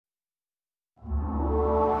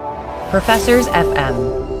Professors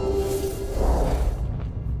FM.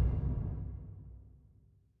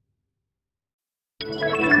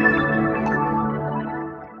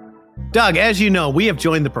 Doug, as you know, we have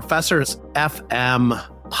joined the Professors FM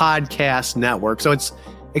podcast network, so it's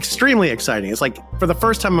extremely exciting. It's like, for the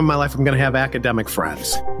first time in my life, I'm going to have academic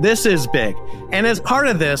friends. This is big. And as part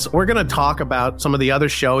of this, we're going to talk about some of the other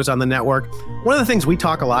shows on the network. One of the things we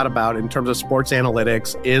talk a lot about in terms of sports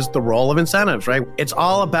analytics is the role of incentives, right? It's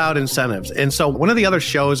all about incentives. And so one of the other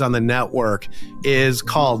shows on the network is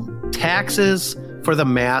called Taxes for the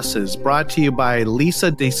Masses, brought to you by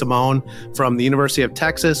Lisa DeSimone from the University of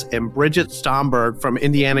Texas and Bridget Stomberg from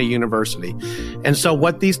Indiana University. And so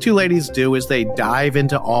what these two ladies do is they dive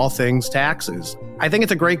into all things taxes. I think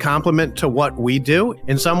it's a great compliment to what we do.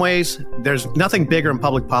 In some ways, there's nothing bigger in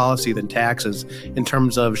public policy than taxes in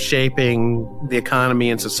terms of shaping the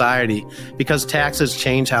economy and society, because taxes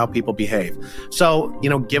change how people behave. So,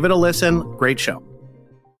 give it a listen. Great show.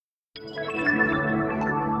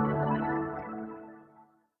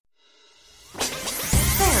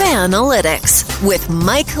 Analytics with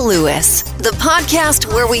Mike Lewis, the podcast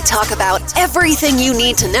where we talk about everything you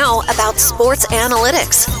need to know about sports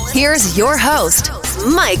analytics. Here's your host,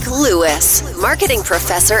 Mike Lewis, marketing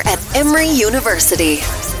professor at Emory University.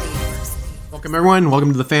 Welcome, everyone.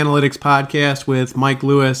 Welcome to the Fanalytics podcast with Mike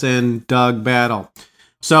Lewis and Doug Battle.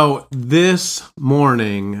 So this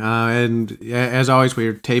morning, and as always,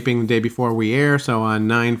 we're taping the day before we air, so on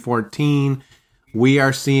 9/14, we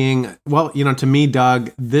are seeing, to me,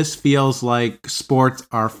 Doug, this feels like sports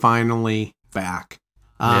are finally back.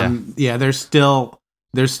 There's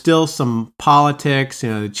still some politics.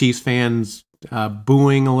 The Chiefs fans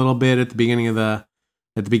booing a little bit at the beginning of the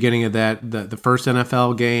first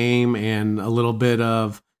NFL game, and a little bit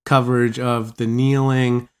of coverage of the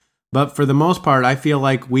kneeling. But for the most part, I feel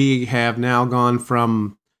like we have now gone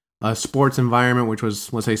from a sports environment, which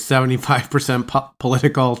was, let's say, 75%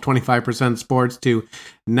 political, 25% sports, to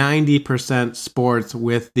 90% sports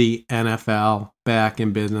with the NFL back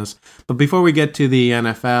in business. But before we get to the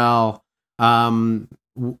NFL,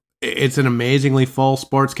 it's an amazingly full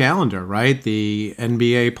sports calendar, right? The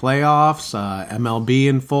NBA playoffs, MLB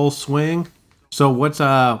in full swing. So what's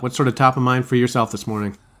sort of top of mind for yourself this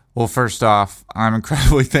morning? Well, first off, I'm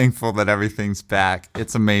incredibly thankful that everything's back.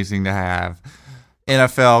 It's amazing to have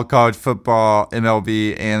NFL, college football,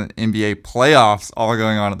 MLB, and NBA playoffs all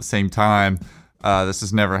going on at the same time. This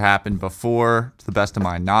has never happened before, to the best of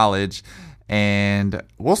my knowledge. And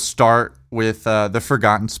we'll start with the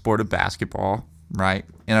forgotten sport of basketball, right?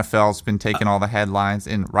 NFL's been taking all the headlines,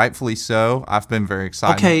 and rightfully so. I've been very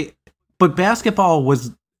excited. Okay, but basketball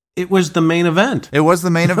was the main event. It was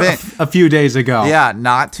the main event. A few days ago. Yeah,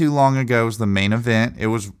 not too long ago was the main event. It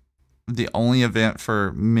was the only event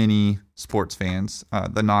for many sports fans,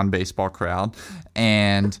 the non-baseball crowd.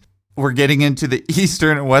 And we're getting into the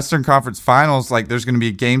Eastern and Western Conference Finals. Like, there's going to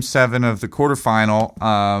be Game 7 of the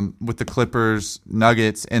quarterfinal with the Clippers,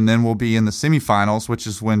 Nuggets, and then we'll be in the semifinals, which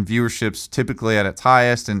is when viewership's typically at its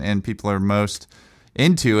highest and people are most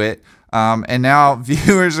into it. And now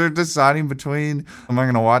viewers are deciding between, am I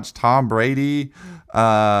going to watch Tom Brady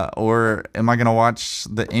or am I going to watch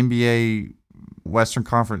the NBA Western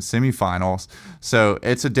Conference semifinals? So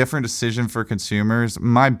it's a different decision for consumers.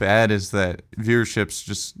 My bet is that viewership's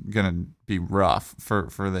just going to be rough for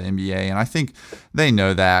the NBA, and I think they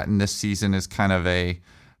know that. And this season is kind of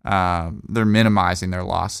they're minimizing their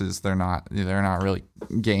losses. They're not really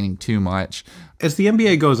gaining too much. As the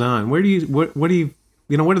NBA goes on, what are the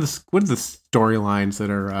storylines that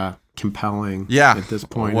are compelling at this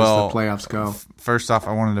point as the playoffs go? First off,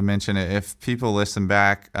 I wanted to mention it. If people listen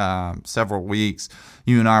back several weeks,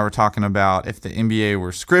 you and I were talking about if the NBA were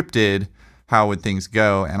scripted, how would things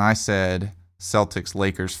go? And I said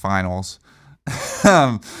Celtics-Lakers finals.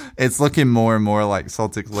 It's looking more and more like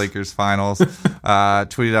Celtics-Lakers finals.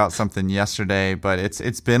 Tweeted out something yesterday, but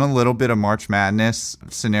it's been a little bit of March Madness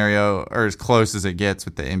scenario, or as close as it gets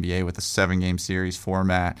with the NBA with a 7-game series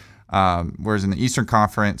format. Whereas in the Eastern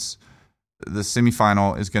Conference, the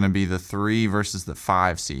semifinal is going to be the 3 versus the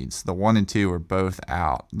 5 seeds. The 1 and 2 are both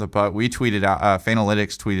out. But we tweeted out,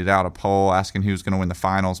 Fanalytics tweeted out a poll asking who's going to win the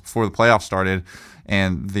finals before the playoffs started,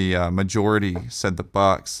 and the majority said the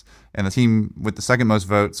Bucks. And the team with the second most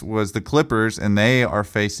votes was the Clippers, and they are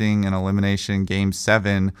facing an elimination Game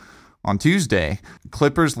 7 on Tuesday.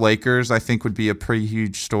 Clippers-Lakers, I think, would be a pretty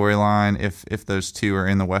huge storyline if those two are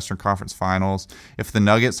in the Western Conference Finals. If the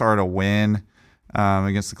Nuggets are to win,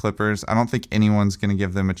 against the Clippers. I don't think anyone's going to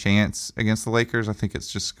give them a chance against the Lakers. I think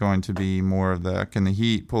it's just going to be more of the, can the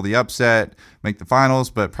Heat pull the upset, make the finals,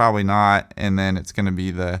 but probably not. And then it's going to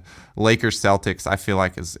be the Lakers-Celtics, I feel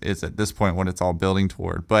like is at this point what it's all building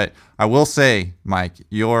toward. But I will say, Mike,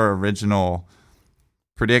 your original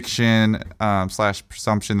prediction /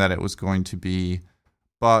 presumption that it was going to be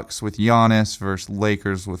Bucks with Giannis versus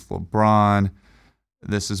Lakers with LeBron.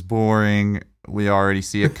 This is boring. We already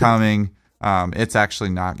see it coming. It's actually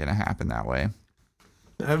not going to happen that way.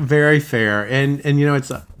 Very fair. And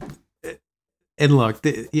it's and look,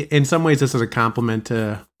 in some ways this is a compliment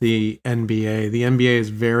to the NBA. The NBA is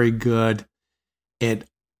very good at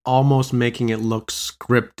almost making it look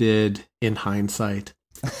scripted in hindsight.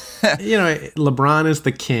 LeBron is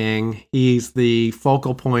the king. He's the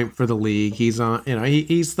focal point for the league. He's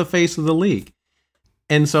he's the face of the league.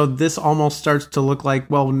 And so this almost starts to look like,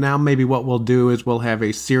 well, now maybe what we'll do is we'll have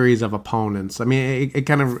a series of opponents. I mean,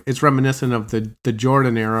 it's reminiscent of the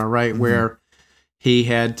Jordan era, right? Mm-hmm. Where he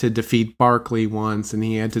had to defeat Barkley once, and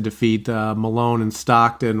he had to defeat Malone and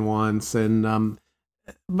Stockton once, and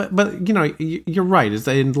but you're right. It's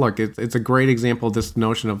a great example of this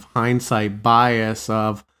notion of hindsight bias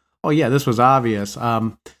of, oh yeah, this was obvious.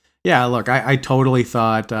 Yeah, look, I totally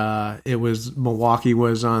thought it was Milwaukee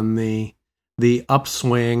was on the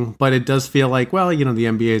upswing, but it does feel like, well, the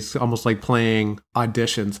NBA is almost like playing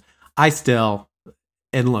auditions.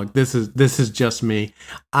 And look, this is just me.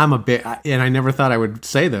 I'm a bit, and I never thought I would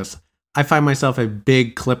say this. I find myself a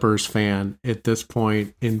big Clippers fan at this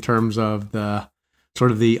point in terms of the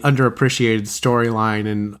sort of the underappreciated storyline,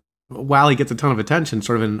 and while he gets a ton of attention,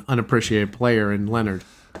 sort of an unappreciated player in Leonard.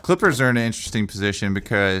 Clippers are in an interesting position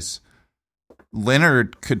because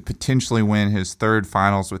Leonard could potentially win his third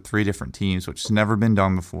finals with 3 different teams, which has never been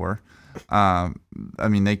done before. I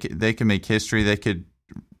mean, they can make history. They could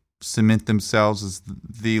cement themselves as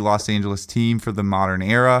the Los Angeles team for the modern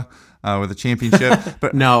era with a championship.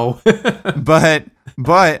 But no, but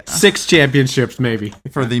 6 championships maybe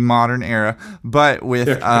for the modern era. But with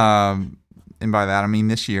and by that I mean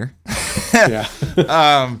this year. Yeah.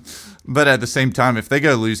 But at the same time, if they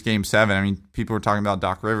go lose Game 7, I mean, people were talking about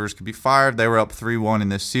Doc Rivers could be fired. They were up 3-1 in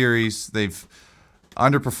this series. They've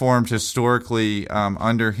underperformed historically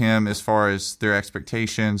under him as far as their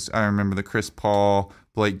expectations. I remember the Chris Paul,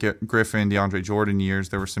 Blake Griffin, DeAndre Jordan years.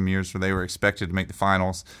 There were some years where they were expected to make the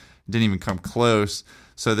finals. Didn't even come close.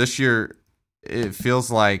 So this year, it feels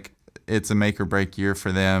like it's a make-or-break year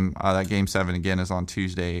for them. That Game 7, again, is on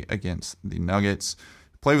Tuesday against the Nuggets.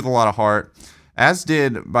 Play with a lot of heart. As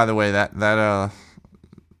did, by the way, that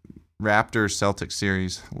Raptors-Celtics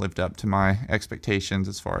series lived up to my expectations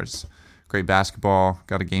as far as great basketball.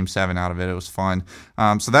 Got a Game 7 out of it. It was fun.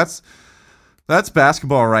 So that's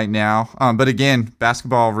basketball right now. But again,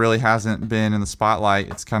 basketball really hasn't been in the spotlight.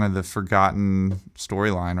 It's kind of the forgotten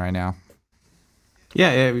storyline right now.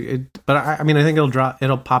 Yeah, but I mean, I think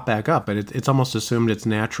it'll pop back up. But it's almost assumed its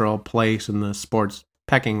natural place in the sports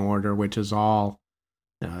pecking order, which is all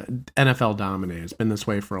NFL dominated. It's been this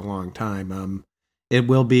way for a long time.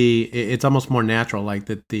 It's almost more natural, like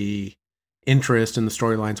that the interest in the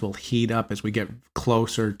storylines will heat up as we get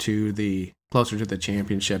closer to the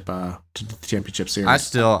championship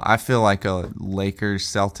series. I feel like a Lakers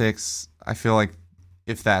Celtics. I feel like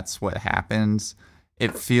if that's what happens,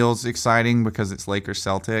 it feels exciting because it's Lakers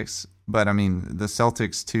Celtics. But I mean, the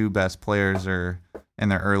Celtics' 2 best players are in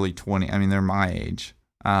their early 20s. I mean, they're my age.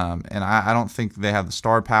 And I don't think they have the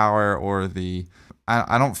star power or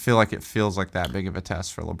I don't feel like it feels like that big of a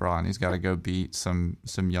test for LeBron. He's got to go beat some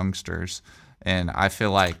youngsters. And I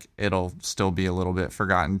feel like it'll still be a little bit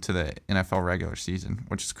forgotten to the NFL regular season,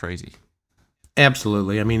 which is crazy.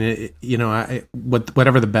 Absolutely. I mean,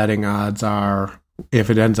 whatever the betting odds are,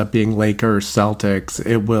 if it ends up being Lakers Celtics,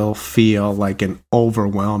 it will feel like an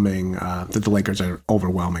overwhelming that the Lakers are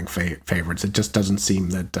overwhelming favorites. It just doesn't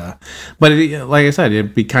seem that. But like I said,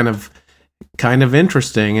 it'd be kind of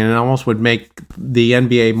interesting, and it almost would make the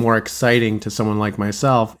NBA more exciting to someone like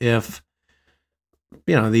myself if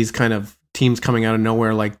these kind of teams coming out of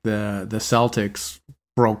nowhere like the Celtics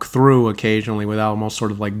broke through occasionally without almost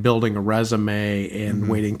sort of like building a resume and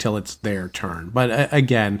waiting till it's their turn. But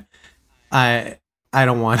again, I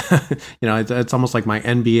don't want, it's almost like my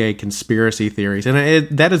NBA conspiracy theories. And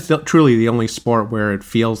that is truly the only sport where it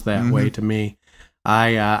feels that way to me.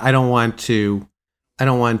 I don't want to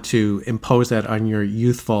impose that on your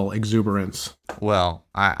youthful exuberance. Well,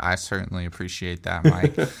 I certainly appreciate that,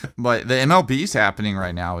 Mike. But the MLB is happening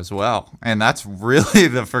right now as well. And that's really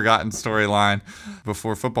the forgotten storyline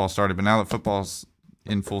before football started. But now that football's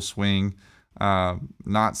in full swing,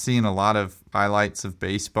 Not seeing a lot of highlights of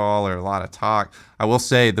baseball or a lot of talk. I will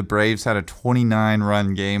say the Braves had a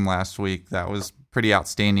 29-run game last week. That was pretty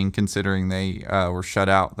outstanding considering they were shut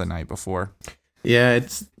out the night before. Yeah,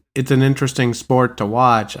 it's an interesting sport to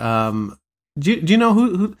watch. Do you know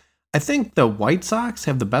who? I think the White Sox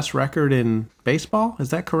have the best record in baseball. Is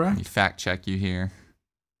that correct? Let me fact check you here.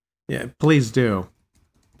 Yeah, please do.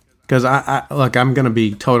 Because I look, I'm going to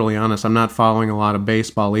be totally honest. I'm not following a lot of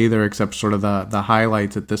baseball either, except sort of the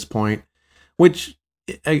highlights at this point, which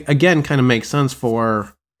again kind of makes sense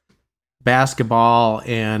for basketball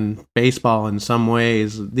and baseball in some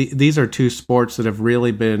ways. These are two sports that have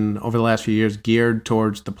really been over the last few years geared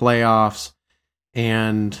towards the playoffs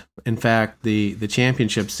and, in fact, the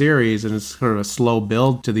championship series. And it's sort of a slow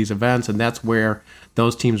build to these events, and that's where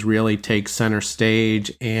those teams really take center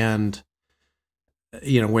stage and,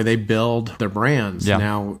 where they build their brands. Yeah.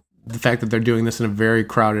 Now, the fact that they're doing this in a very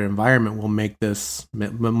crowded environment will make this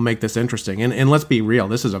interesting. And let's be real,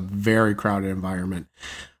 this is a very crowded environment.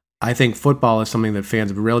 I think football is something that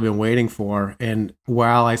fans have really been waiting for. And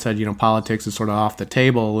while I said, politics is sort of off the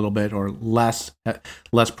table a little bit or less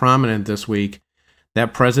prominent this week,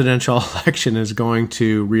 that presidential election is going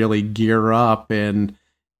to really gear up, and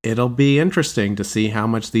it'll be interesting to see how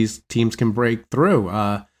much these teams can break through.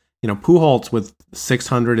 Pujols with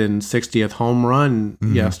 660th home run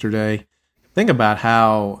yesterday. Think about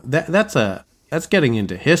how that's getting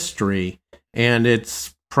into history, and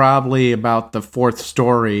it's probably about the fourth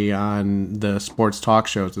story on the sports talk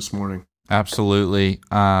shows this morning. Absolutely.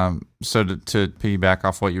 So to piggyback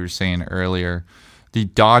off what you were saying earlier, the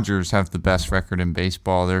Dodgers have the best record in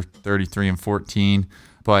baseball. They're 33-14,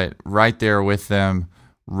 but right there with them,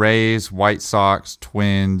 Rays, White Sox,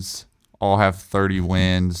 Twins all have 30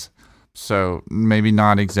 wins. So maybe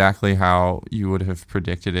not exactly how you would have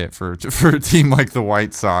predicted it for a team like the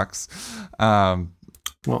White Sox. Not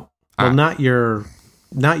your.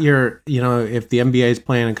 If the NBA is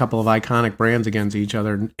playing a couple of iconic brands against each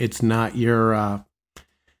other, it's not your,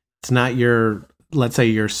 let's say,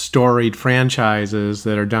 your storied franchises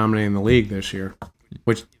that are dominating the league this year,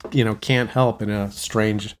 which can't help in a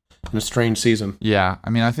strange season. Yeah, I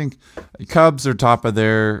mean, I think Cubs are top of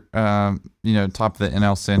their, top of the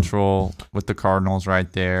NL Central with the Cardinals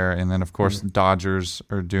right there, and then of course the Dodgers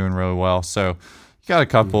are doing really well. So you got a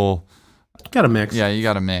couple. Got a mix. Yeah, you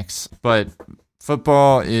got a mix, but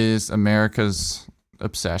football is America's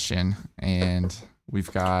obsession, and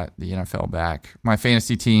we've got the NFL back. My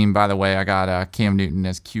fantasy team, by the way, I got Cam Newton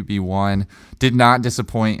as QB1. Did not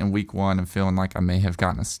disappoint in week 1. I'm feeling like I may have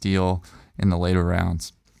gotten a steal in the later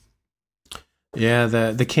rounds. Yeah,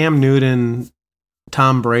 the Cam Newton,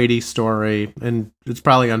 Tom Brady story, and it's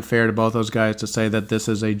probably unfair to both those guys to say that this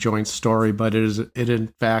is a joint story, but it in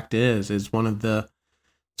fact is one of the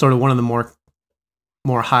more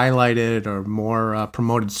highlighted or more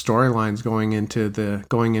promoted storylines going into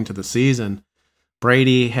the season.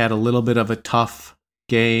 Brady had a little bit of a tough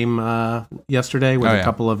game yesterday with a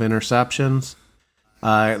couple of interceptions.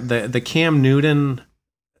 The Cam Newton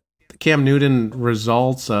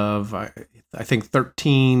results of I think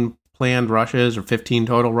 13 planned rushes or 15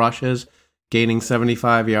 total rushes, gaining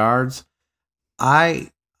 75 yards. I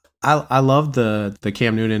love the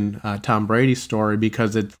Cam Newton Tom Brady story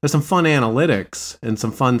because there's some fun analytics and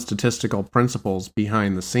some fun statistical principles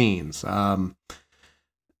behind the scenes.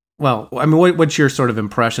 What's your sort of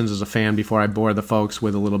impressions as a fan before I bore the folks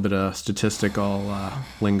with a little bit of statistical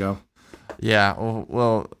lingo? Yeah,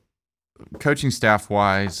 well, coaching staff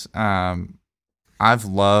wise, I've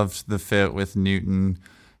loved the fit with Newton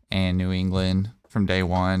and New England from day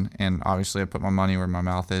one, and obviously I put my money where my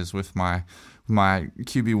mouth is with my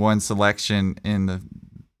QB1 selection in the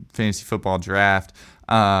fantasy football draft.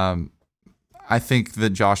 I think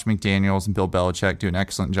that Josh McDaniels and Bill Belichick do an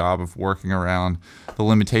excellent job of working around the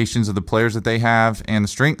limitations of the players that they have and the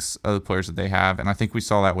strengths of the players that they have. And I think we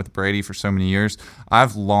saw that with Brady for so many years.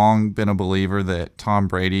 I've long been a believer that Tom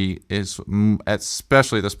Brady is,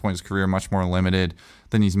 especially at this point in his career, much more limited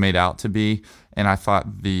than he's made out to be. And I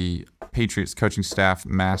thought the Patriots coaching staff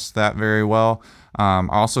masked that very well. I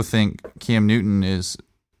also think Cam Newton is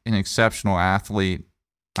an exceptional athlete.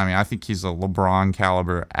 I mean, I think he's a LeBron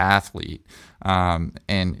caliber athlete,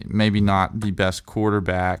 and maybe not the best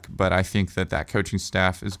quarterback, but I think that coaching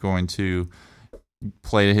staff is going to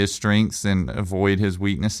play to his strengths and avoid his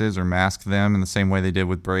weaknesses or mask them in the same way they did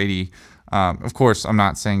with Brady. Of course, I'm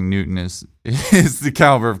not saying Newton is the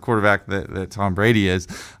caliber of quarterback that Tom Brady is,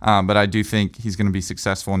 but I do think he's going to be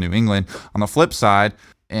successful in New England. On the flip side,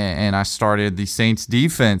 and I started the Saints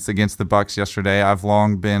defense against the Bucs yesterday, I've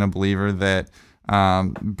long been a believer that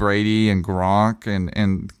Brady and Gronk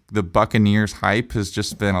and the Buccaneers hype has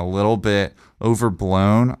just been a little bit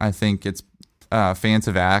overblown. I think it's fans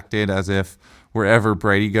have acted as if wherever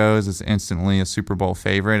Brady goes is instantly a Super Bowl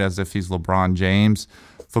favorite, as if he's LeBron James.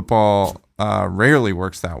 Football rarely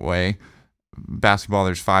works that way. Basketball,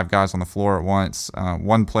 there's 5 guys on the floor at once.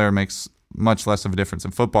 One player makes much less of a difference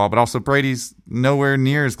in football, but also Brady's nowhere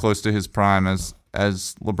near as close to his prime as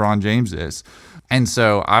LeBron James is. And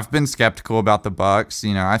so I've been skeptical about the Bucs.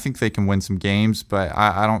 I think they can win some games, but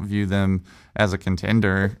I don't view them as a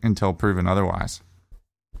contender until proven otherwise.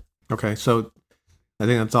 Okay, so I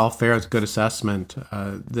think that's all fair. It's a good assessment.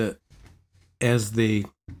 As the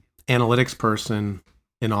analytics person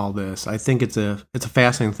in all this, I think it's a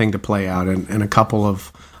fascinating thing to play out in a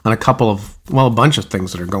bunch of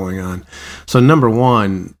things that are going on. So number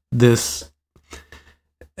one,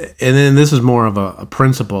 and then this is more of a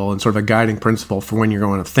principle and sort of a guiding principle for when you're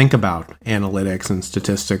going to think about analytics and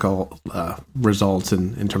statistical results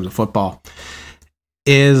in terms of football,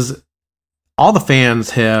 is all the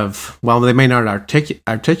fans have, while they may not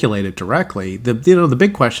articulate it directly, the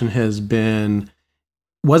big question has been,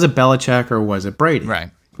 was it Belichick or was it Brady?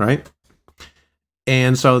 Right?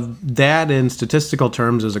 And so that in statistical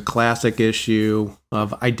terms is a classic issue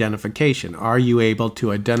of identification. Are you able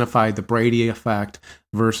to identify the Brady effect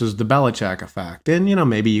versus the Belichick effect? And,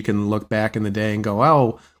 maybe you can look back in the day and go,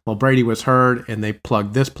 oh, well, Brady was hurt and they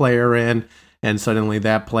plugged this player in, and suddenly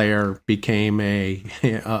that player became a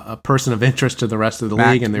person of interest to the rest of the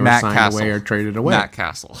league, and they were signed away or traded away. Matt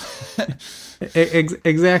Castle.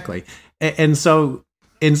 Exactly. And so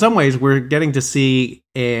in some ways we're getting to see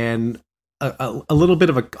a little bit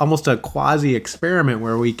of almost a quasi experiment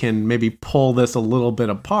where we can maybe pull this a little bit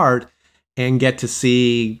apart and get to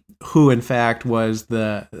see who in fact was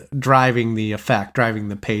driving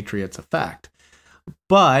the Patriots effect.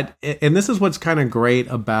 But, and this is what's kind of great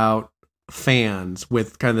about fans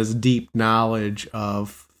with kind of this deep knowledge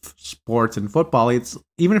of sports and football, it's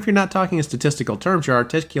even if you're not talking in statistical terms, you're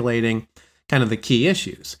articulating kind of the key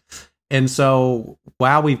issues. And so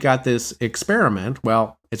while we've got this experiment,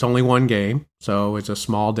 well, it's only one game, so it's a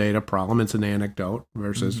small data problem. It's an anecdote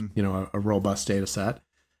versus, a robust data set.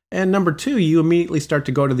 And number two, you immediately start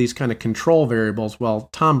to go to these kind of control variables. Well,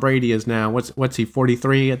 Tom Brady is now, what's he,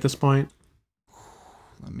 43 at this point?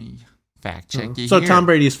 Let me fact check you So here. Tom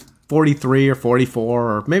Brady's 43 or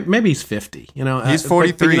 44, or maybe he's 50. He's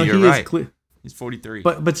 43, but, you're right. He's 43.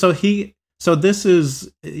 But so this is,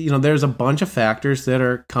 there's a bunch of factors that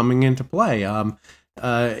are coming into play.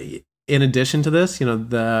 In addition to this,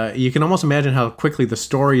 you can almost imagine how quickly the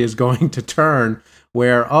story is going to turn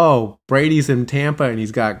where, Brady's in Tampa and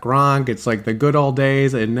he's got Gronk. It's like the good old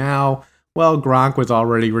days. And now, well, Gronk was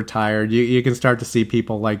already retired. You can start to see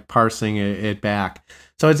people like parsing it back.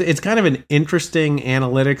 So it's kind of an interesting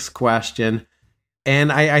analytics question.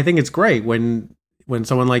 And I think it's great when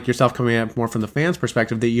someone like yourself coming up more from the fans'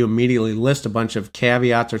 perspective that you immediately list a bunch of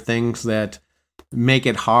caveats or things that make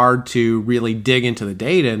it hard to really dig into the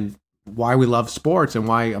data and why we love sports and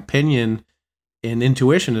why opinion and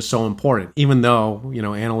intuition is so important, even though,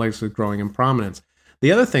 analytics is growing in prominence.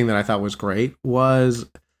 The other thing that I thought was great was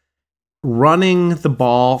running the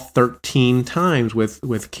ball 13 times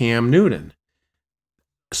with Cam Newton.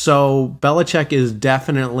 So Belichick is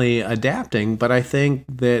definitely adapting, but I think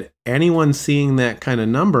that anyone seeing that kind of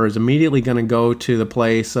number is immediately going to go to the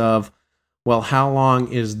place of, well, how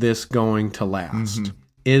long is this going to last? Mm-hmm.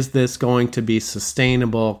 Is this going to be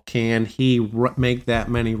sustainable? Can he make that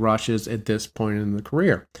many rushes at this point in the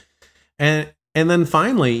career? And then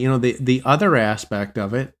finally, the other aspect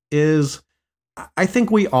of it is I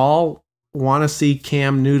think we all want to see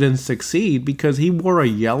Cam Newton succeed because he wore a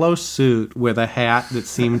yellow suit with a hat that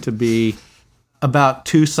seemed to be about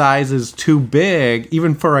 2 sizes too big,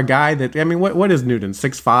 even for a guy that, what is Newton?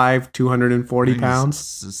 6'5", 240 pounds?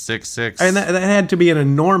 6'6". And that had to be an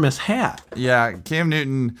enormous hat. Yeah, Cam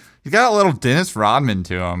Newton, he's got a little Dennis Rodman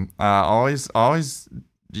to him. Always,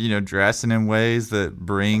 dressing in ways that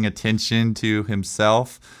bring attention to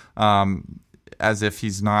himself, as if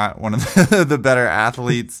he's not one of the better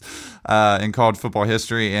athletes in college football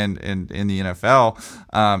history and in the NFL.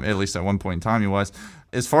 At least at one point in time he was.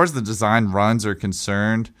 As far as the design runs are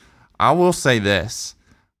concerned, I will say this.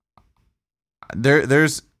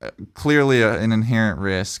 There's clearly an inherent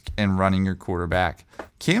risk in running your quarterback.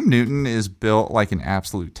 Cam Newton is built like an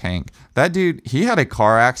absolute tank. That dude, he had a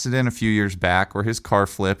car accident a few years back where his car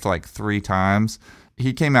flipped like 3 times.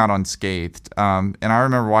 He came out unscathed. And I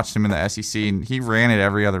remember watching him in the SEC, and he ran it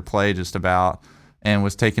every other play just about and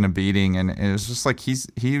was taking a beating. And it was just like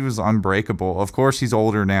he was unbreakable. Of course, he's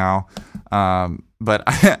older now. But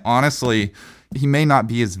honestly, he may not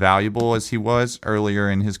be as valuable as he was earlier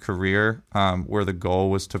in his career, where the goal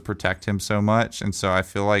was to protect him so much. And so I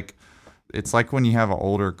feel like it's like when you have an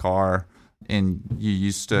older car and you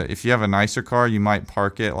used to, if you have a nicer car, you might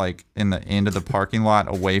park it like in the end of the parking lot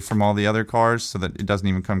away from all the other cars so that it doesn't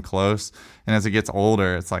even come close. And as it gets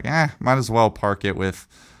older, it's like, might as well park it with,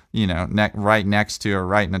 right next to or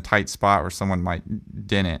right in a tight spot where someone might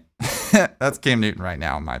dent it. That's Cam Newton right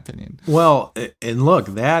now, in my opinion. Well, and look,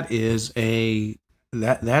 that's a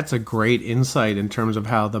great insight in terms of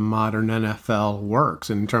how the modern NFL works,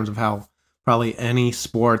 and in terms of how probably any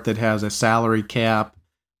sport that has a salary cap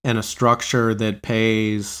and a structure that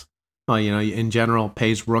pays, in general,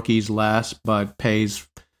 pays rookies less, but pays,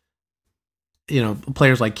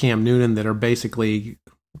 players like Cam Newton that are basically,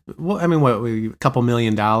 a couple $1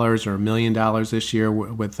 million or $1 million this year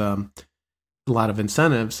with a lot of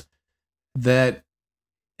incentives, that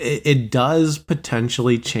it does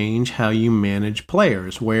potentially change how you manage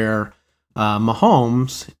players, where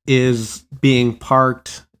Mahomes is being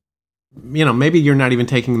parked. Maybe you're not even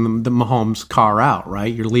taking the Mahomes car out,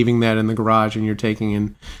 right? You're leaving that in the garage and you're taking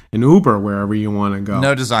an Uber wherever you want to go.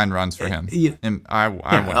 No design runs for him. And I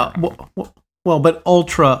wouldn't. Well, but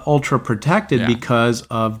ultra protected because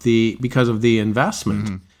of the investment.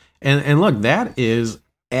 Mm-hmm. And look, that is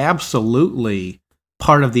absolutely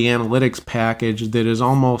part of the analytics package that is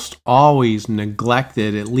almost always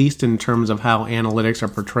neglected, at least in terms of how analytics are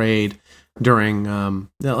portrayed during,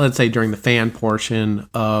 let's say, during the fan portion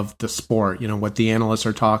of the sport, what the analysts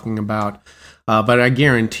are talking about. But I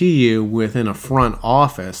guarantee you, within a front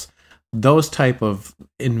office, those type of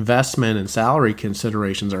investment and salary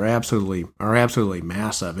considerations are absolutely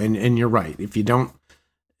massive. And you're right. If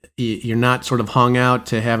you're not sort of hung out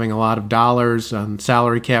to having a lot of dollars on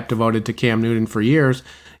salary cap devoted to Cam Newton for years,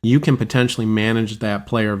 you can potentially manage that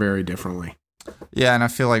player very differently. Yeah, and I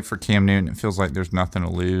feel like for Cam Newton, it feels like there's nothing to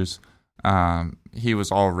lose. He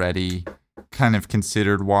was already kind of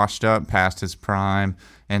considered washed up past his prime,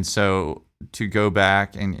 and so to go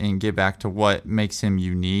back and get back to what makes him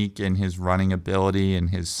unique in his running ability and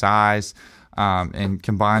his size, and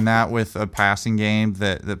combine that with a passing game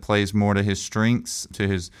that plays more to his strengths, to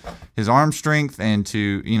his arm strength, and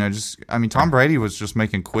to, Tom Brady was just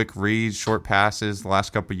making quick reads, short passes the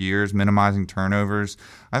last couple of years, minimizing turnovers.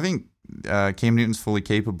 I think Cam Newton's fully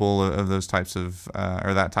capable of those types of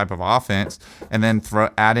or that type of offense, and then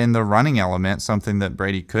add in the running element, something that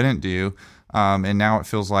Brady couldn't do, and now it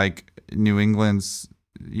feels like New England's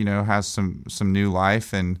has some new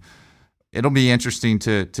life, and it'll be interesting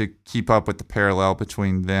to keep up with the parallel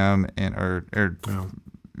between them and or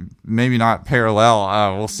maybe not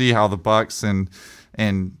parallel. We'll see how the Bucs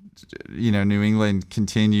and New England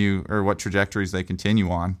continue, or what trajectories they continue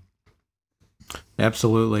on.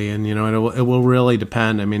 Absolutely, and it will really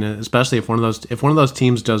depend. I mean, especially if one of those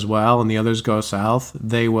teams does well and the others go south,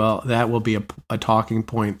 that will be a talking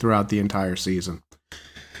point throughout the entire season.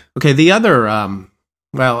 Okay, the other a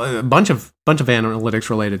bunch of analytics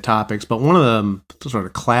related topics, but one of the sort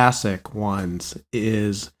of classic ones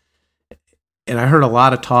is, and I heard a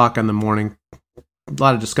lot of discussion on the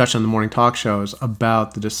morning talk shows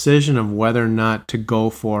about the decision of whether or not to go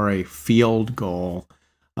for a field goal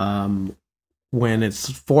when it's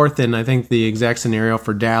fourth and, I think the exact scenario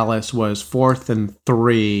for Dallas was 4th and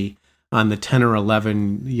 3 on the 10 or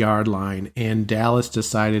 11 yard line, and Dallas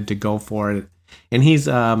decided to go for it. And he's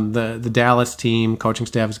the Dallas team coaching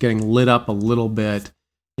staff is getting lit up a little bit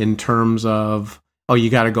in terms of, you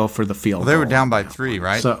got to go for the field goal. They were down by 3,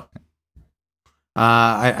 right? So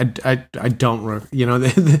I don't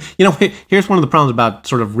here's one of the problems about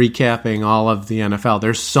sort of recapping all of the NFL.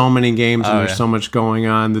 There's so many games and there's so much going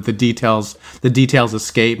on that the details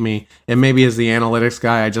escape me. And maybe as the analytics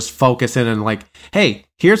guy, I just focus in and like, hey,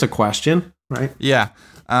 here's a question, right? Yeah.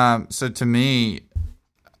 So to me,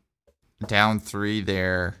 down 3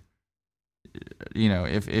 there,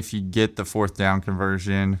 if you get the 4th down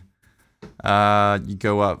conversion, you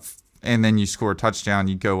go up and then you score a touchdown,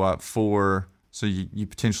 you go up 4. So you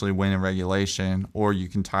potentially win in regulation, or you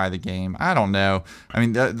can tie the game. I don't know. I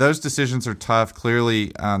mean, those decisions are tough.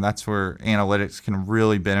 Clearly, that's where analytics can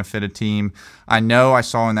really benefit a team. I know I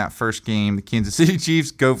saw in that first game the Kansas City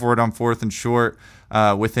Chiefs go for it on 4th and short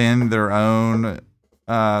within their own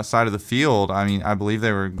side of the field. I mean, I believe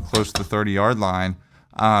they were close to the 30-yard line,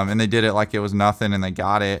 and they did it like it was nothing, and they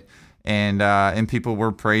got it. And people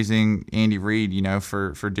were praising Andy Reid,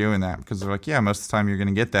 for doing that, because they're like, yeah, most of the time you're going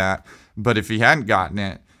to get that. But if he hadn't gotten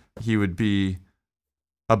it, he would be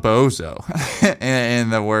a bozo, in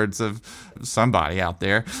the words of somebody out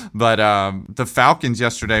there. But the Falcons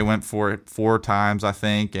yesterday went for it 4 times, I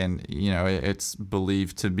think, and it's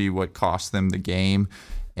believed to be what cost them the game.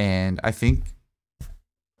 And I think,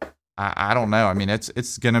 I don't know. I mean,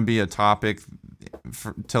 it's going to be a topic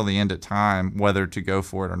till the end of time whether to go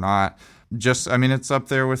for it or not. It's up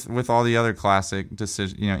there with all the other classic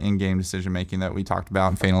decision, in-game decision making that we talked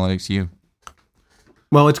about in Fanalytics U.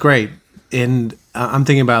 Well, it's great. And I'm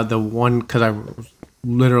thinking about the one, because I was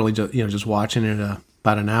literally just watching it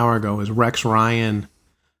about an hour ago, is Rex Ryan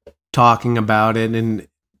talking about it and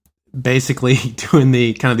basically doing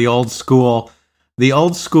the kind of the old school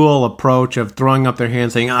approach of throwing up their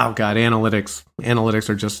hands saying, oh God, analytics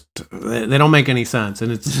are just, they don't make any sense.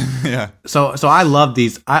 And it's, yeah. So I love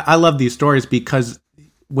these. I love these stories because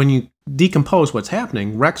when you decompose what's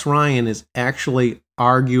happening, Rex Ryan is actually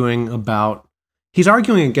he's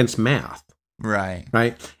arguing against math. Right.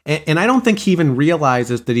 And I don't think he even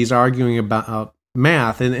realizes that he's arguing about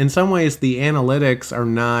math. And in some ways, the analytics are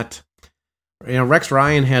not, Rex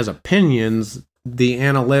Ryan has opinions. The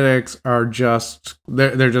analytics are just,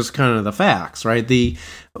 they're just kind of the facts, right?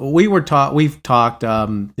 We've talked,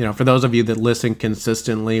 for those of you that listen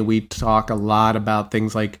consistently, we talk a lot about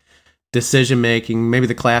things like decision making. Maybe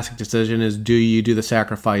the classic decision is, do you do the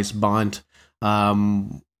sacrifice bunt?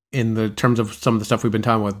 In the terms of some of the stuff we've been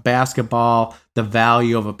talking about with basketball, the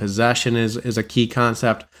value of a possession is a key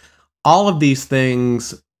concept. All of these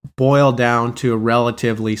things boil down to a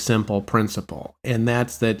relatively simple principle, and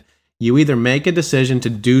that's that you either make a decision to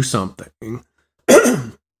do something,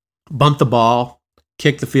 bunt the ball,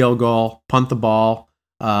 kick the field goal, punt the ball,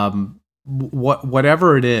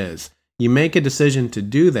 whatever it is, you make a decision to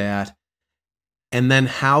do that, and then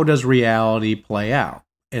how does reality play out?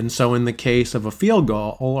 And so in the case of a field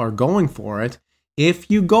goal or going for it, if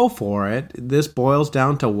you go for it, this boils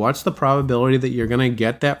down to what's the probability that you're going to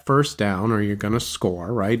get that first down or you're going to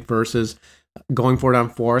score, right? Versus going for it on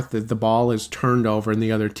fourth, that the ball is turned over and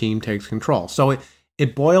the other team takes control. So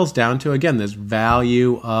it boils down to, again, this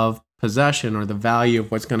value of possession or the value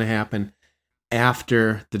of what's going to happen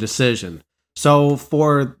after the decision. So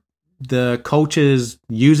for the coaches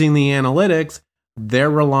using the analytics, they're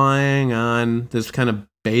relying on this kind of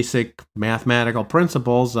basic mathematical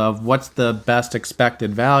principles of what's the best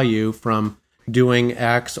expected value from doing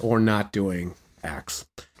X or not doing X.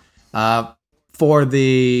 For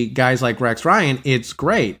the guys like Rex Ryan, it's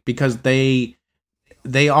great because they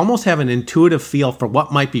almost have an intuitive feel for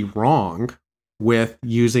what might be wrong with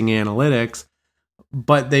using analytics,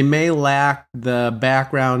 but they may lack the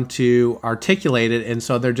background to articulate it, and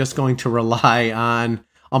so they're just going to rely on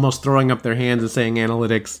almost throwing up their hands and saying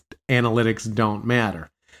analytics don't matter.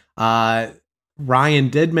 Ryan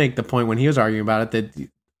did make the point when he was arguing about it that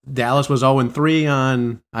Dallas was 0-3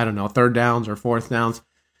 on, I don't know, third downs or fourth downs.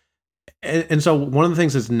 And so one of the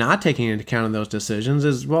things that's not taking into account in those decisions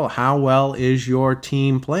is, well, how well is your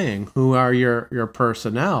team playing? Who are your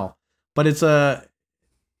personnel? But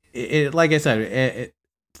like I said,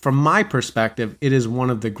 from my perspective, it is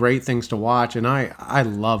one of the great things to watch. And I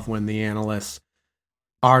love when the analysts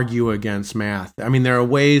argue against math. I mean, there are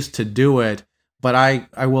ways to do it, but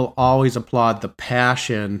I will always applaud the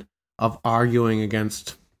passion of arguing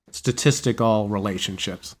against statistical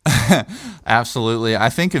relationships. Absolutely. I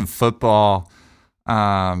think in football,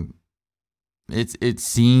 it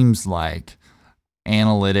seems like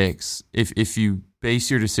analytics, if you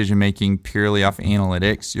base your decision making purely off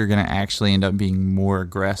analytics, you're going to actually end up being more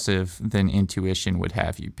aggressive than intuition would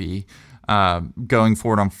have you be. Going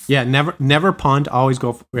for it on never punt, always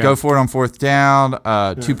go for it on fourth down,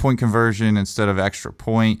 2-point conversion instead of extra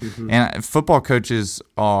point. Mm-hmm. And football coaches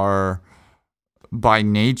are, by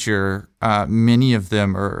nature, many of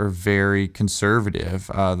them are very conservative.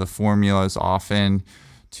 The formula is often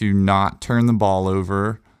to not turn the ball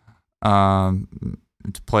over,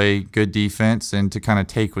 to play good defense, and to kind of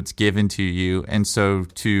take what's given to you. And so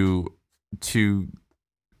to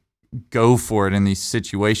go for it in these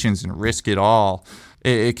situations and risk it all,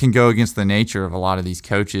 it can go against the nature of a lot of these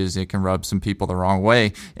coaches. It can rub some people the wrong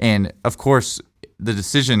way. And of course, the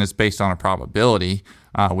decision is based on a probability.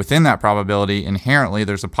 Within that probability, inherently,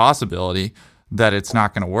 there's a possibility that it's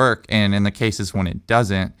not going to work. And in the cases when it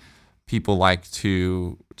doesn't, people like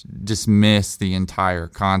to dismiss the entire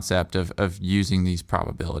concept of using these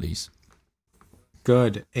probabilities.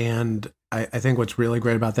 Good. And I think what's really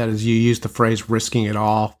great about that is you use the phrase risking it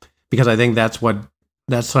all, because I think that's kind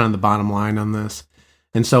of the bottom line on this.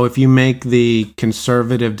 And so if you make the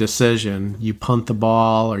conservative decision, you punt the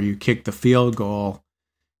ball or you kick the field goal,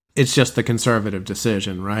 it's just the conservative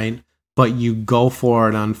decision, right? but you go for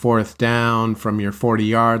it on fourth down from your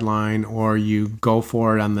 40-yard line, or you go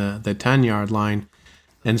for it on the 10-yard line,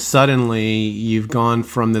 and suddenly you've gone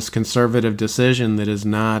from this conservative decision that is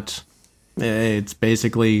not, it's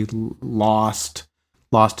basically lost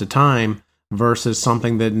to time, versus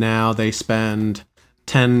something that now they spend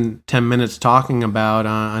 10 minutes talking about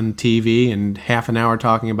on TV and half an hour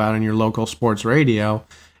talking about on your local sports radio,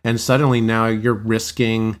 and suddenly now you're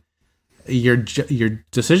risking your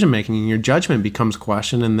decision making and your judgment becomes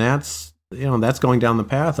questioned, and that's going down the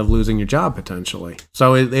path of losing your job potentially.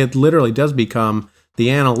 So it literally does become, the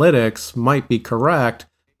analytics might be correct,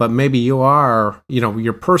 but maybe your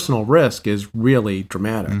personal risk is really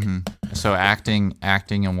dramatic. Mm-hmm. So acting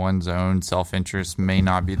in one's own self-interest may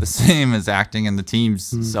not be the same as acting in the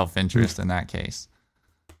team's self-interest in that case.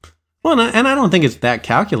 Well, and I don't think it's that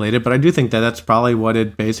calculated, but I do think that that's probably what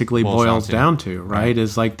it basically boils down to, right?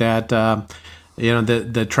 Is like that,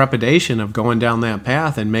 the trepidation of going down that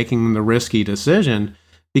path and making the risky decision.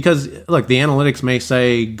 Because, look, the analytics may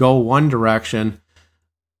say go one direction,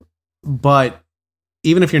 but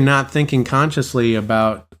even if you're not thinking consciously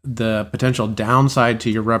about the potential downside to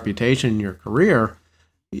your reputation, your career,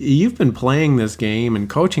 you've been playing this game and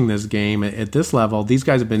coaching this game at this level. These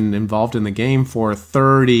guys have been involved in the game for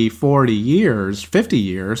 30, 40 years, 50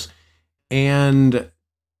 years, and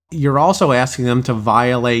you're also asking them to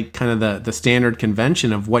violate kind of the standard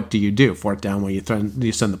convention of what do you do? Fourth down, when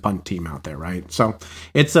you send the punt team out there, right? So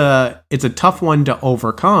it's a tough one to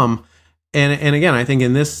overcome. And again, I think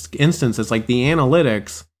in this instance, it's like the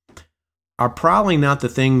analytics are probably not the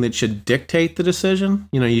thing that should dictate the decision.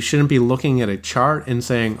 You shouldn't be looking at a chart and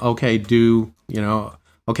saying, okay,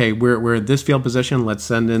 we're at this field position, let's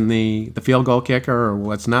send in the field goal kicker, or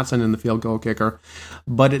let's not send in the field goal kicker.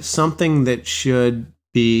 But it's something that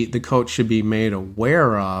the coach should be made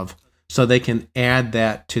aware of, so they can add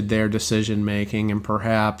that to their decision making and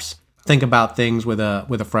perhaps think about things with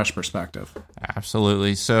a fresh perspective.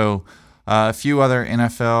 Absolutely. So a few other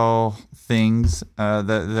NFL things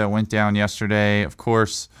that went down yesterday. Of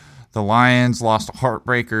course, the Lions lost a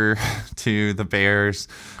heartbreaker to the Bears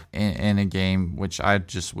in a game which I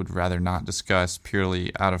just would rather not discuss,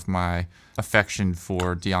 purely out of my affection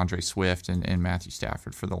for DeAndre Swift and Matthew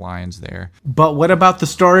Stafford for the Lions there. But what about the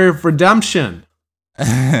story of redemption?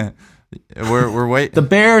 We're waiting. The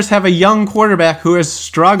Bears have a young quarterback who has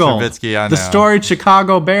struggled. Trubisky, I know. The storied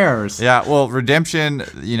Chicago Bears. Yeah, well, redemption,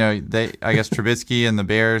 I guess Trubisky and the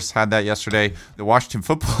Bears had that yesterday. The Washington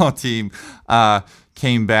football team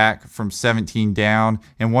came back from 17 down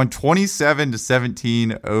and won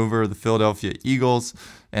 27-17 over the Philadelphia Eagles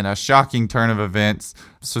in a shocking turn of events.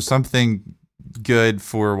 So something good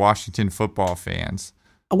for Washington football fans.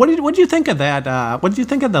 What did you think of that? What did you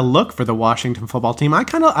think of the look for the Washington football team? I'm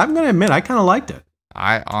going to admit, I kind of liked it.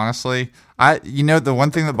 I honestly, the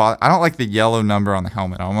one thing that I don't like the yellow number on the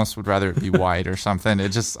helmet. I almost would rather it be white or something.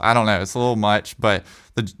 It just, I don't know. It's a little much, but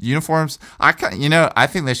the uniforms, I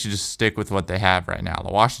think they should just stick with what they have right now.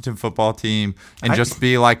 The Washington football team, and just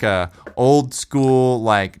be like a old school,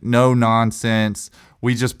 like no nonsense.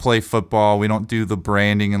 We just play football. We don't do the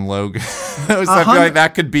branding and logo. So I feel like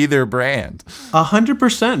that could be their brand. 100%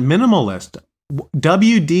 minimalist.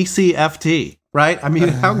 WDCFT, right? I mean,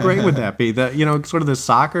 how great would that be? Sort of the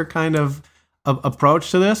soccer kind of approach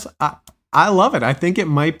to this. I love it. I think it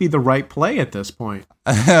might be the right play at this point.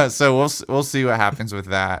 So we'll see what happens with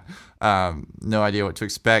that. No idea what to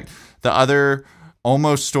expect. The other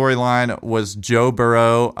almost storyline was Joe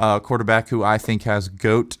Burrow, a quarterback who I think has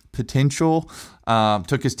GOAT potential.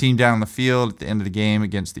 Took his team down the field at the end of the game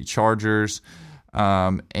against the Chargers,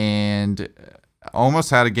 and almost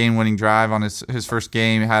had a game-winning drive on his first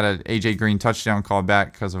game. Had an A.J. Green touchdown called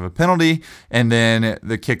back because of a penalty, and then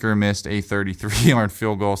the kicker missed a 33-yard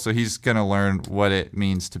field goal. So he's going to learn what it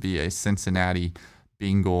means to be a Cincinnati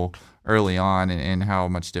Bengal early on, and how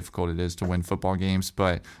much difficult it is to win football games.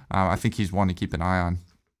 But I think he's one to keep an eye on.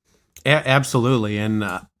 Absolutely, and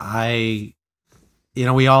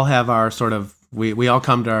we all have our sort of we all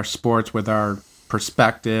come to our sports with our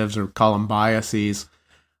perspectives, or call them biases.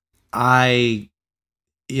 You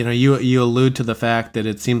allude to the fact that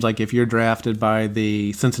it seems like if you're drafted by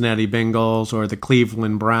the Cincinnati Bengals or the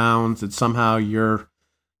Cleveland Browns, that somehow your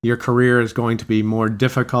career is going to be more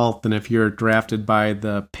difficult than if you're drafted by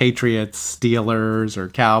the Patriots, Steelers, or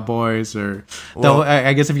Cowboys. Though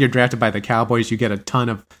I guess if you're drafted by the Cowboys, you get a ton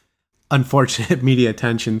of unfortunate media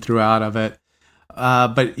attention throughout of it.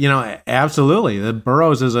 But absolutely, the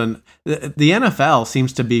Burrows the NFL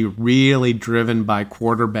seems to be really driven by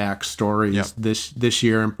quarterback stories this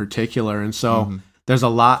year in particular, and so there's a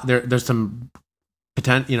lot there's some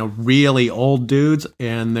really old dudes,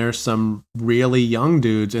 and there's some really young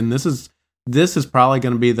dudes, and this is probably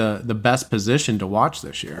going to be the best position to watch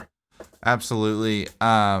this year. Absolutely.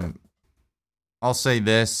 I'll say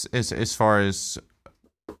this as far as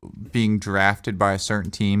being drafted by a certain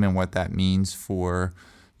team and what that means for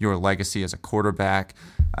your legacy as a quarterback.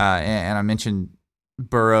 And I mentioned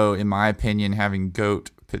Burrow, in my opinion, having GOAT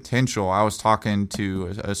potential. I was talking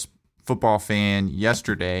to a football fan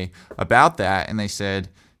yesterday about that, and they said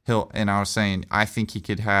and I was saying, I think he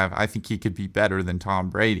could be better than Tom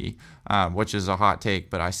Brady, which is a hot take,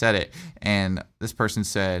 but I said it. And this person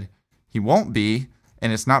said he won't be,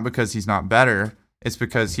 and it's not because he's not better. It's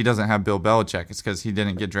because he doesn't have Bill Belichick. It's because he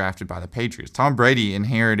didn't get drafted by the Patriots. Tom Brady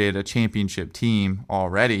inherited a championship team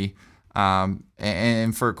already.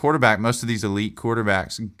 And for a quarterback, most of these elite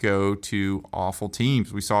quarterbacks go to awful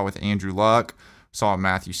teams. We saw it with Andrew Luck. We saw it with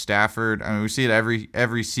Matthew Stafford. I mean, we see it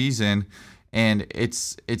every season, and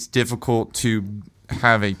it's difficult to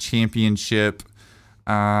have a championship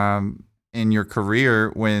in your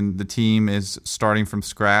career when the team is starting from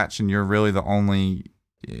scratch and you're really the only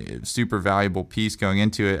super valuable piece going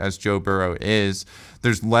into it, as Joe Burrow is.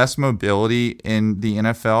 There's less mobility in the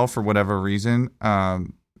NFL for whatever reason.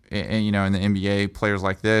 And, in the NBA, players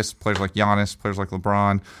like this, players like Giannis, players like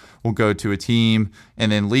LeBron will go to a team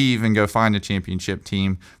and then leave and go find a championship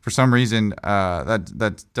team. For some reason,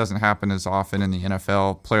 that doesn't happen as often in the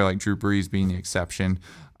NFL, a player like Drew Brees being the exception.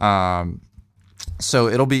 So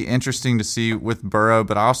it'll be interesting to see with Burrow,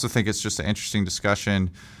 but I also think it's just an interesting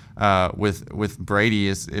discussion with Brady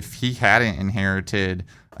is if he hadn't inherited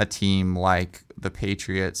a team like the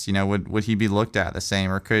Patriots, would he be looked at the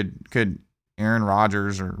same, or could Aaron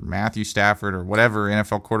Rodgers or Matthew Stafford or whatever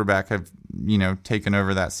NFL quarterback have taken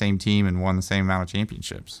over that same team and won the same amount of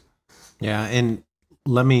championships? Yeah, and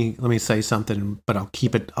let me say something, but I'll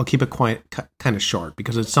keep it quite kind of short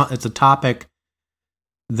because it's a topic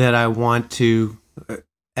that I want to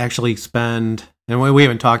actually spend. And we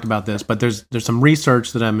haven't talked about this, but there's some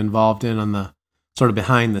research that I'm involved in on the sort of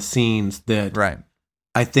behind the scenes that right.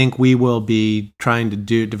 I think we will be trying to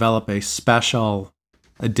develop a special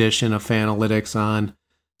edition of Fanalytics on,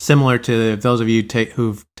 similar to those of you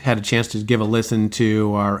who've had a chance to give a listen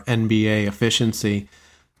to our NBA efficiency,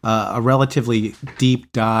 a relatively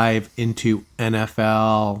deep dive into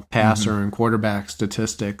NFL passer and quarterback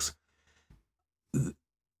statistics.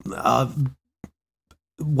 What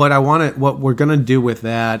we're going to do with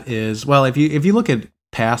that is, well, if you look at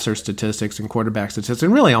passer statistics and quarterback statistics,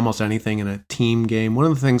 and really almost anything in a team game, one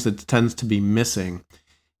of the things that tends to be missing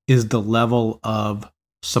is the level of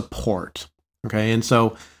support. Okay, and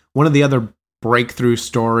so one of the other breakthrough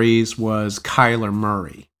stories was Kyler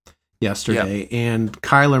Murray yesterday, yep. And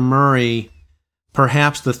Kyler Murray,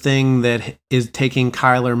 perhaps the thing that is taking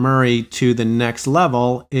Kyler Murray to the next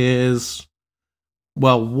level is,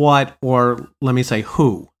 well, what, or let me say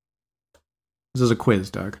who? This is a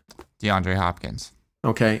quiz, Doug. DeAndre Hopkins.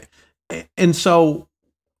 Okay. And so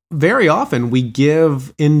very often we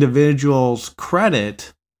give individuals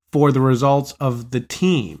credit for the results of the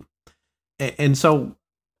team. And so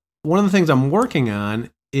one of the things I'm working on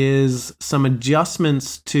is some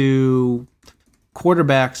adjustments to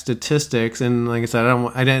quarterback statistics. And like I said,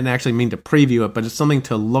 I didn't actually mean to preview it, but it's something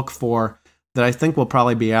to look for that I think will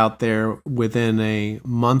probably be out there within a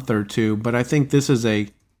month or two. But I think this is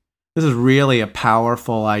really a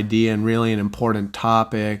powerful idea and really an important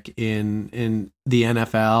topic in the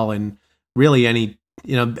NFL, and really any,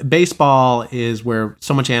 baseball is where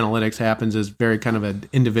so much analytics happens, is very kind of an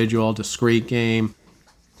individual, discrete game.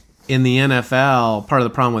 In the NFL, part of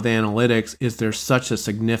the problem with analytics is there's such a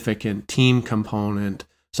significant team component.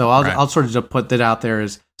 So I'll sort of just put that out there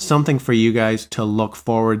as something for you guys to look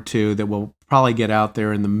forward to that will probably get out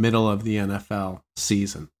there in the middle of the NFL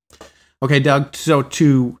season. Okay, Doug, so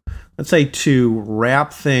to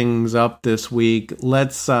wrap things up this week,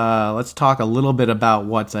 let's talk a little bit about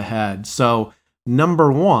what's ahead. So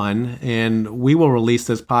number one, and we will release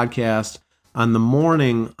this podcast on the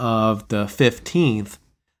morning of the 15th.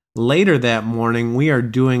 Later that morning, we are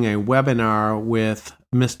doing a webinar with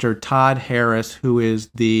Mr. Todd Harris, who is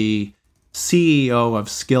the CEO of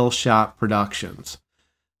Skill Shot Productions.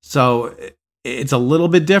 So it's a little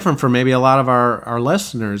bit different for maybe a lot of our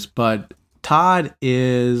listeners, but Todd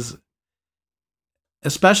is,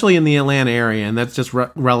 especially in the Atlanta area, and that's just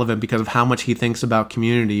relevant because of how much he thinks about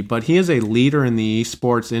community, but he is a leader in the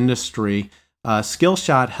esports industry.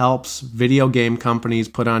 Skillshot helps video game companies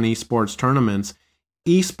put on esports tournaments.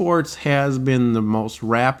 Esports has been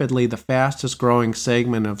the fastest growing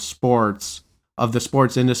segment of the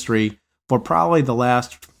sports industry for probably the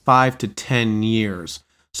last 5 to 10 years.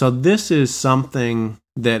 So this is something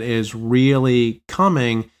that is really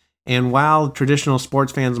coming. And while traditional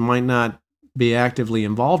sports fans might not be actively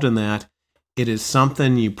involved in that, it is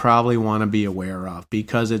something you probably want to be aware of,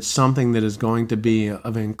 because it's something that is going to be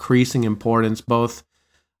of increasing importance, both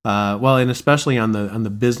and especially on the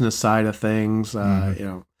business side of things.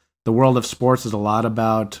 The world of sports is a lot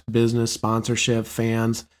about business, sponsorship,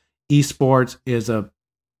 fans. Esports is a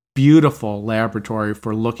beautiful laboratory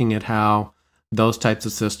for looking at how those types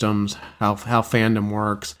of systems, how fandom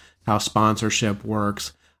works, how sponsorship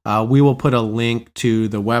works. We will put a link to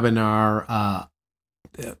the webinar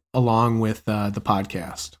along with the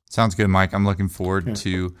podcast. Sounds good, Mike. I'm looking forward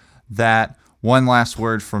to that. One last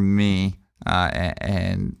word from me,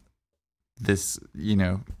 and this,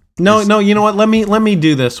 No, you know what? Let me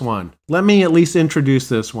do this one. Let me at least introduce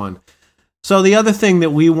this one. So the other thing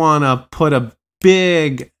that we want to put a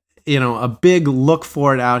big look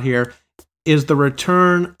for it out here is the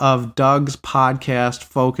return of Doug's podcast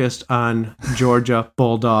focused on Georgia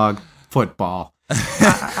Bulldog football.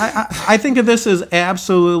 I think of this as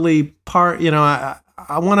absolutely part, I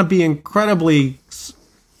want to be incredibly,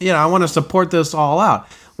 I want to support this all out.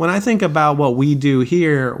 When I think about what we do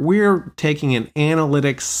here, we're taking an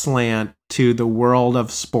analytics slant to the world of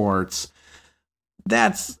sports.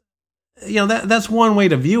 That's one way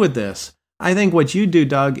to view it. This, I think what you do,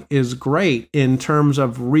 Doug, is great in terms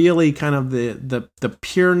of really kind of the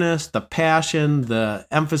pureness, the passion, the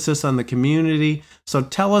emphasis on the community. So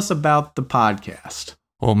tell us about the podcast.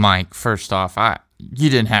 Well, Mike, first off, you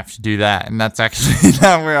didn't have to do that, and that's actually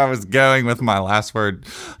not where I was going with my last word.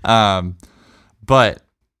 But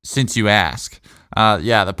since you ask,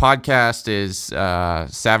 the podcast is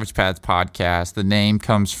Savage Pads Podcast. The name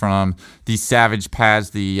comes from the Savage Pads,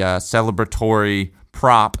 the celebratory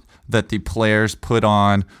prop that the players put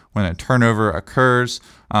on when a turnover occurs.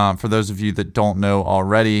 For those of you that don't know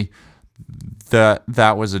already,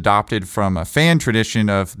 that was adopted from a fan tradition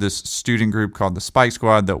of this student group called the Spike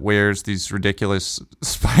Squad that wears these ridiculous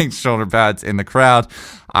spiked shoulder pads in the crowd.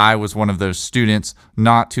 I was one of those students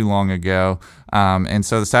not too long ago. And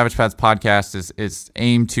so the Savage Pads podcast is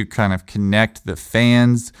aimed to kind of connect the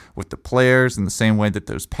fans with the players in the same way that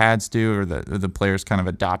those pads do, or the players kind of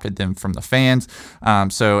adopted them from the fans.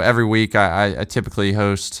 So every week I typically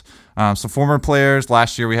host some former players.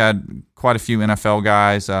 Last year we had quite a few NFL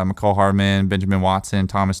guys, McCall Hardman, Benjamin Watson,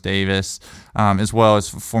 Thomas Davis, as well as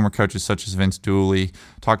former coaches such as Vince Dooley.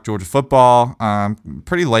 Talk Georgia football,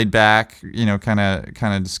 pretty laid back, kind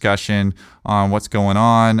of discussion on what's going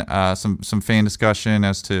on, some fan discussion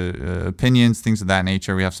as to opinions, things of that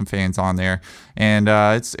nature. We have some fans on there, and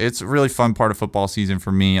it's a really fun part of football season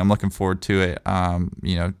for me. I'm looking forward to it.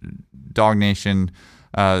 Dog Nation,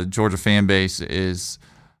 Georgia fan base is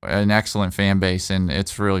an excellent fan base, and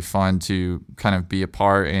it's really fun to kind of be a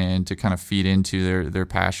part and to kind of feed into their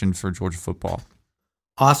passion for Georgia football.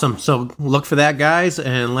 Awesome. So look for that, guys.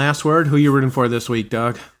 And last word, who you rooting for this week,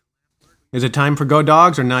 Doug? Is it time for Go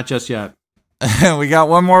Dogs or not just yet? We got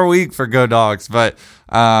one more week for Go Dogs, but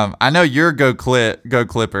I know you're Go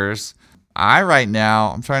Clippers. Right now,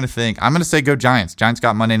 I'm trying to think. I'm going to say Go Giants. Giants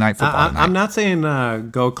got Monday Night Football tonight. I'm not saying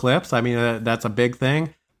Go Clips. I mean, that's a big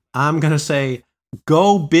thing. I'm going to say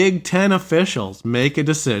Go Big Ten officials. Make a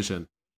decision.